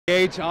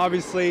Gage,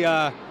 obviously,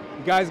 you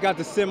guys got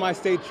the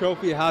semi-state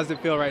trophy. How does it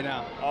feel right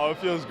now? Oh, it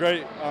feels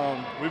great.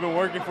 We've been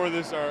working for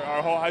this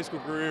our whole high school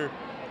career,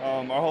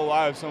 our whole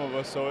lives, some of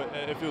us, so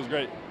it feels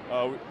great.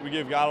 We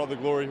give God all the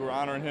glory. We're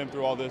honoring Him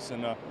through all this,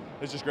 and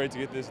it's just great to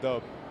get this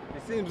dub.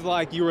 It seems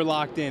like you were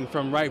locked in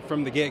right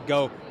from the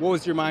get-go. What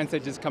was your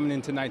mindset just coming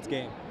in tonight's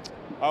game?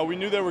 We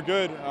knew they were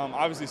good.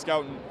 Obviously,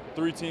 scouting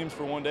 3 teams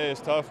for one day is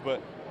tough,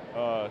 but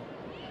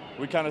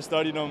we kind of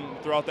studied them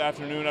throughout the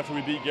afternoon after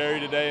we beat Gary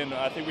today, and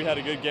I think we had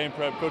a good game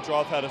prep. Coach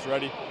Roth had us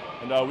ready,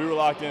 and we were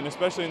locked in,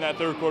 especially in that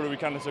third quarter. We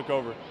kind of took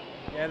over.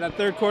 Yeah, that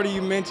third quarter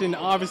you mentioned,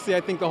 obviously I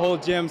think the whole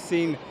gym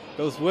seen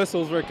those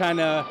whistles were kind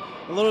of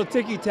a little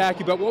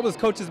ticky-tacky, but what was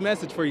Coach's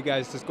message for you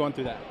guys just going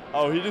through that?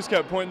 Oh, he just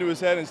kept pointing to his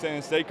head and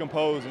saying, stay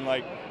composed and,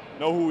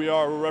 know who we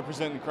are. We're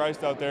representing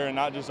Christ out there and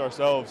not just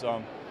ourselves.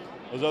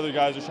 Those other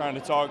guys are trying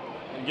to talk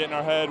and get in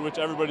our head, which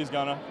everybody's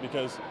gonna,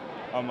 because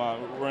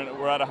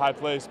we're at a high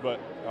place.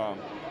 But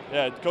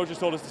yeah, coaches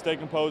told us to stay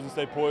composed and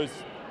stay poised,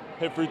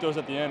 hit free throws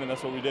at the end, and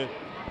that's what we did.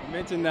 You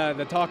mentioned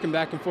the talking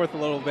back and forth a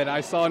little bit.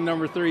 I saw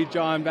number 3,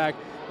 John, back.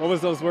 What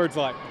was those words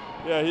like?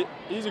 Yeah,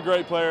 he's a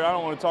great player. I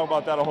don't want to talk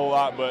about that a whole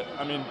lot, but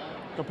I mean,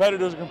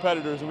 competitors are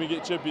competitors, and we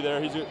get chippy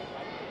there.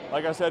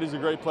 Like I said, he's a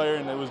great player,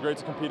 and it was great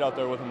to compete out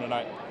there with him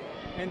tonight.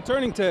 And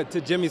turning to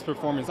Jimmy's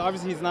performance,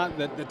 obviously he's not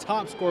the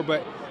top scorer,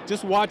 but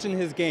just watching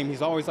his game,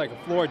 he's always like a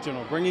floor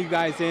general, bringing you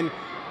guys in.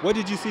 What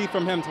did you see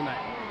from him tonight?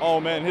 Oh,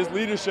 man, his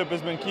leadership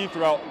has been key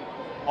throughout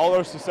all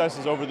our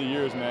successes over the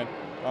years, man.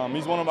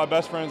 He's one of my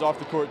best friends off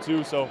the court,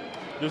 too, so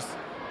just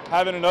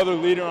having another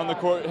leader on the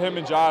court, him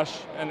and Josh,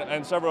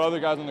 and several other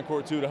guys on the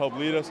court, too, to help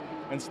lead us.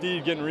 And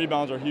Steve getting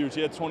rebounds are huge.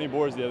 He had 20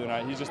 boards the other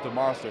night. He's just a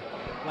monster.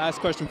 Last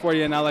question for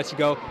you, and I'll let you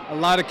go. A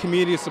lot of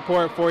community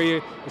support for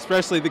you,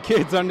 especially the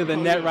kids under the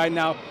net right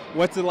now.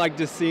 What's it like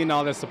just seeing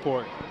all this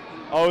support?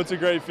 Oh, it's a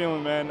great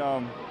feeling, man.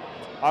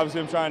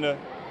 Obviously, I'm trying to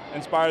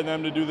inspire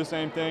them to do the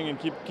same thing and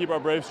keep our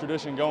Braves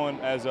tradition going,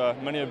 as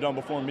many have done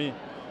before me.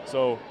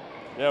 So,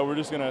 yeah, we're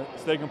just going to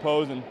stay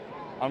composed, and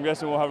I'm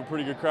guessing we'll have a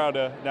pretty good crowd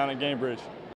down at Gamebridge.